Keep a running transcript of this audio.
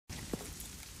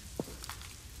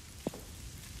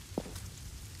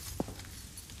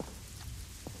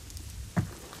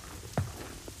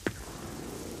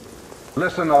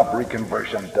Listen up,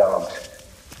 reconversion dogs.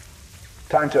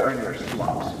 Time to earn your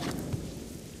slots.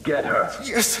 Get her.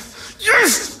 Yes!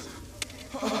 Yes!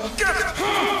 Get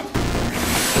her!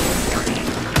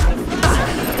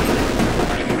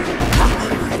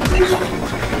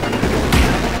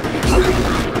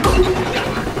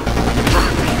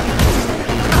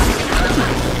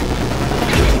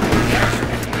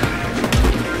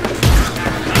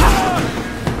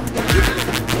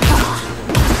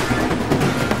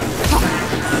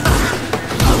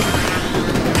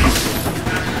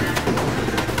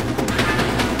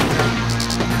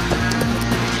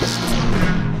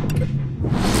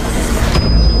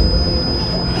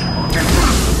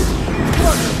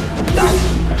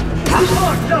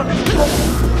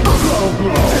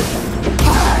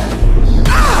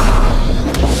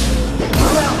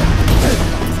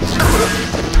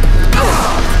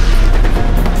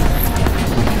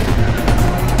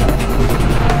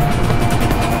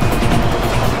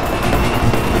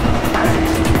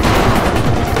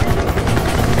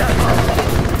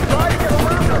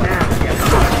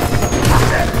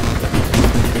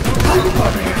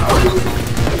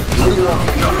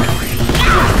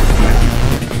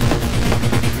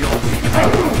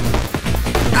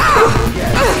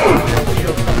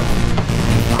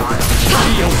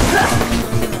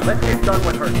 Let's get done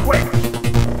with her quick!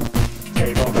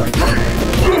 Game over.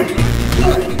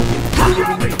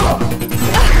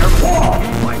 Careful!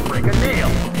 You might break a nail!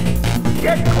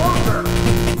 Get closer!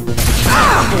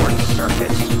 Short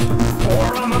circuits! Pour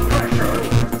on the pressure!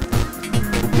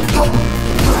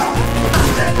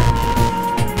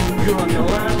 You're on your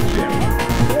last chip!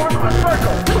 Form a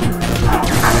circle!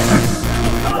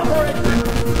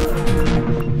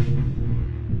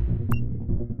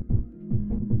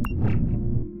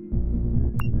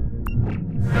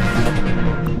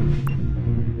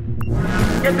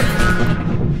 Get the...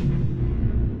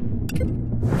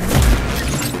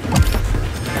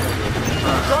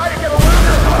 Try to get a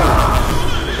ladder!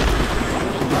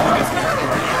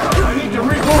 I need to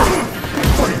regroup!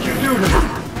 What did you do to me?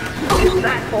 Is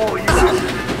that all you do?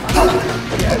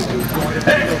 Yes, who's going to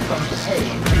feel some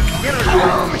pain? Get her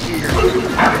from here!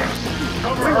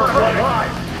 Cover her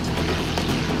alive!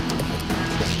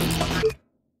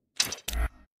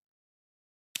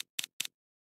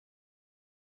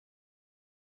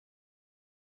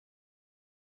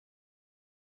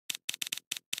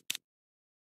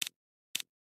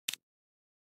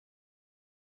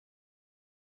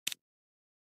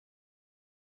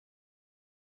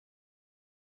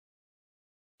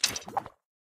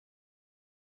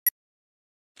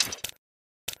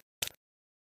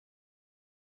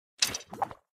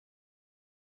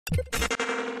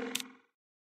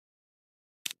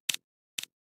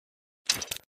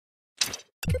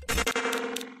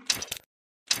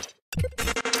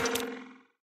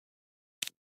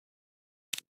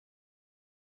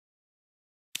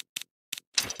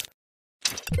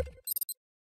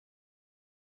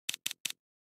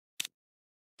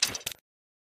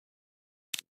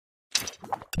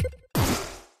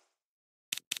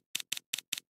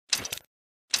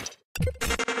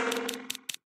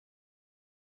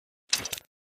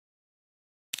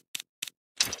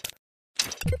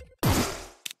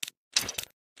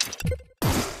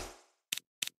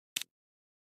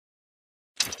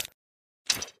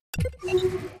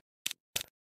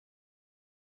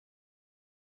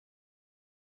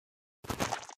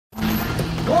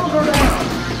 Close her down!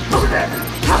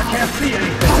 I can't see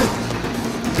anything!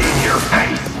 In your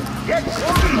face! Get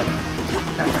close!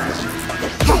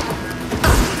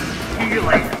 See you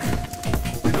later!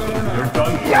 You're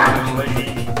done for, lady!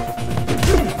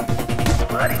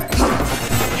 Buddy!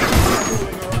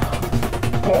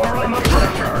 Pour on the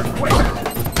pressure! Quick!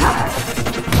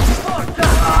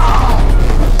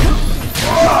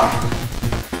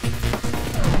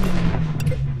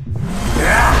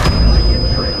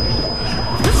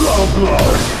 Low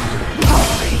blows!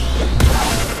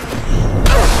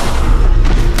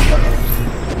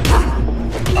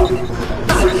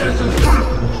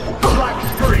 Black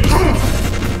screen!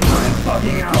 I'm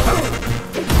bugging out!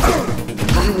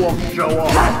 You won't show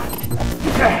off!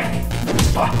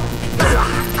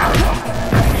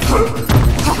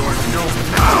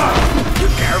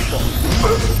 Careful!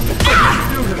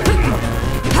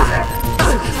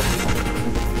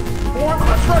 Form a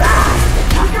circle!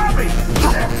 You got me!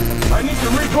 I need to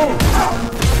reboot!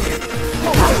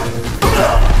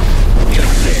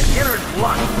 Inner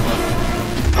block!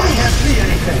 I can't see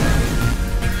anything!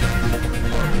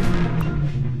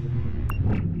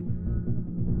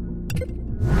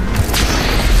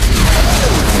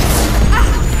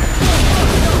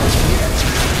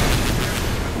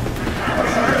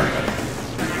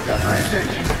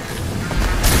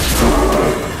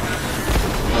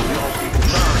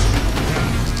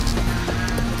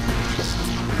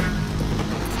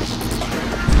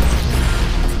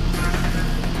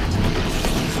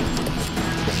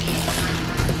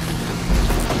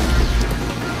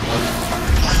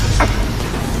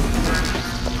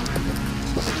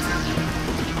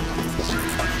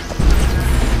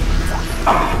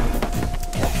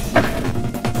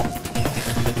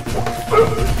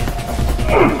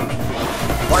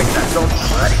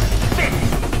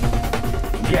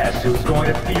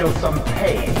 feel some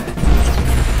pain.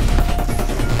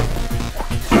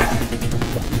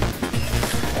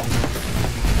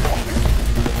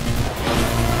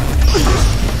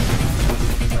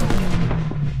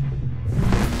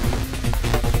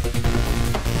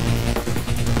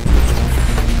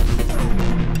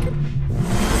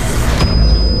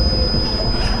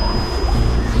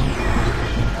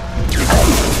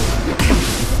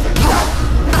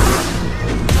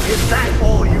 Is that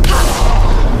all you want?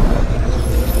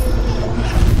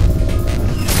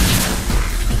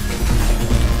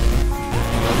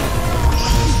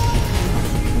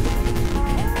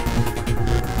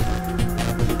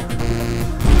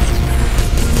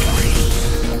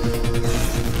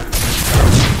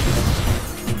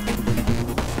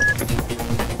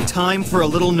 Time for a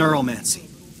little neuromancy.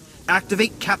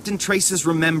 Activate Captain Trace's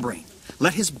remembrane.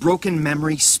 Let his broken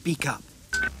memory speak up.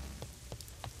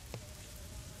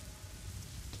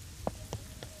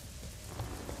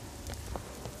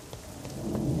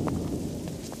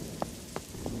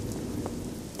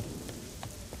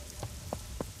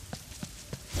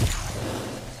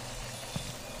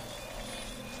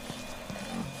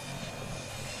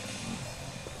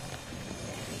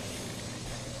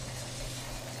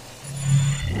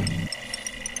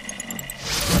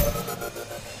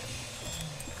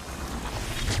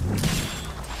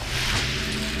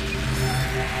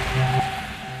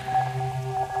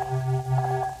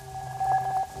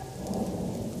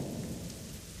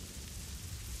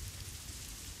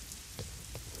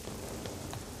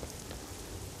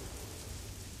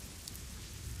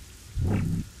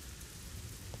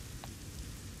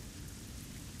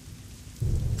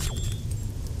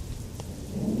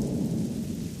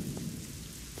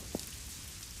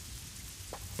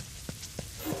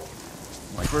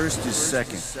 First is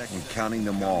second, when counting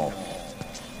them all.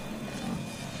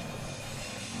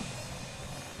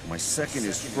 My second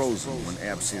is frozen when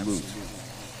absolute.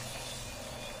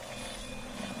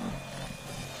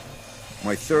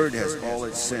 My third has all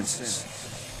its senses.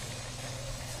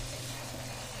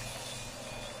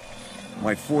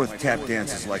 My fourth tap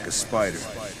dances like a spider.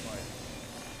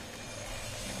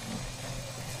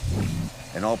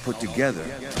 And all put together,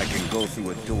 I can go through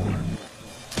a door.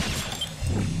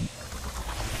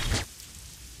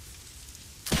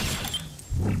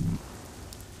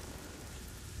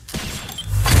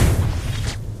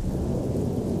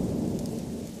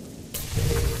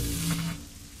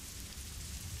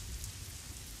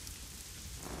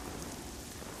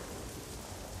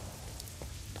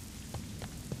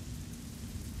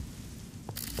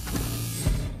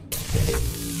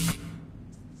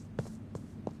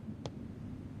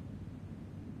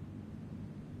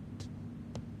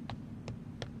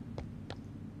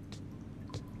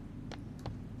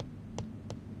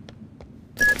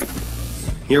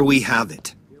 Here we have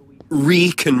it.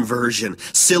 Reconversion,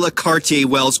 Scylla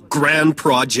Cartier-Wells' grand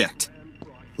project.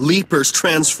 Leapers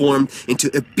transformed into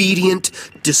obedient,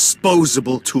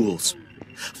 disposable tools.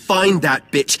 Find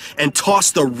that bitch and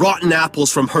toss the rotten apples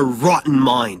from her rotten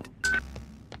mind.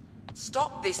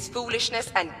 Stop this foolishness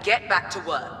and get back to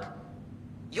work.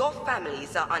 Your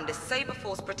families are under Saber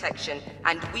Force protection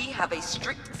and we have a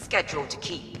strict schedule to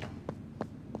keep.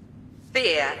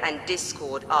 Fear and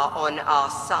discord are on our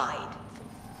side.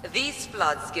 These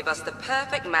floods give us the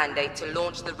perfect mandate to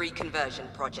launch the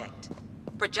reconversion project.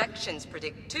 Projections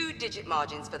predict 2-digit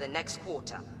margins for the next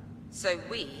quarter. So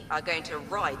we are going to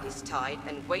ride this tide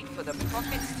and wait for the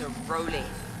profits to roll in.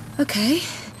 Okay,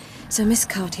 so Miss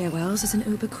Cartier-Wells is an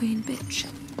uber queen bitch.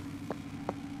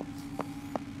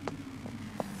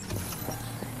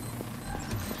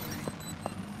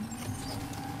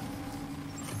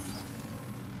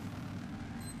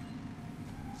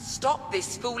 Stop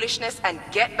this foolishness and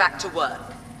get back to work.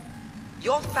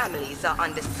 Your families are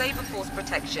under Saber Force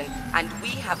protection and we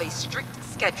have a strict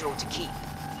schedule to keep.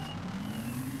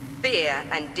 Fear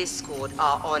and discord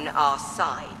are on our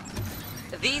side.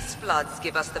 These floods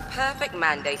give us the perfect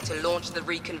mandate to launch the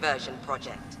reconversion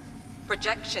project.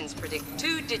 Projections predict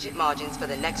 2-digit margins for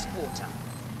the next quarter.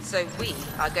 So we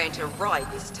are going to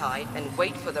ride this tide and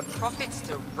wait for the profits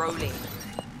to roll in.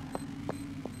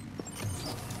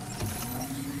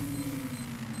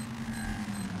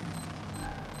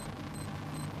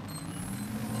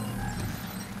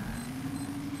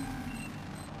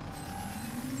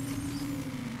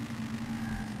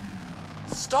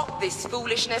 Stop this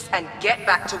foolishness and get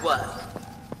back to work.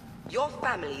 Your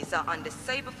families are under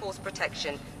Saber Force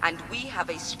protection and we have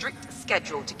a strict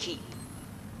schedule to keep.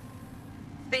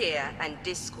 Fear and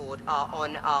discord are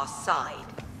on our side.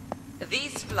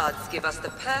 These floods give us the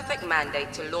perfect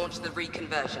mandate to launch the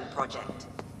reconversion project.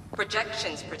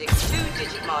 Projections predict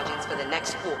 2-digit margins for the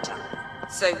next quarter.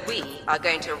 So we are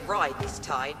going to ride this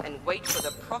tide and wait for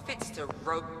the profits to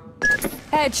roll.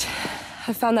 Edge,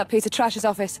 I found that piece of trash's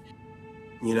office.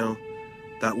 You know,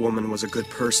 that woman was a good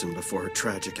person before her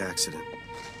tragic accident.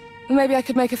 Maybe I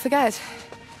could make her forget.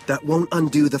 That won't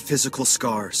undo the physical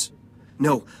scars.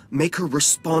 No, make her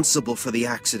responsible for the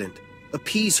accident.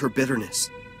 Appease her bitterness.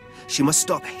 She must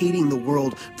stop hating the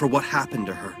world for what happened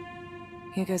to her.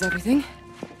 Here goes everything.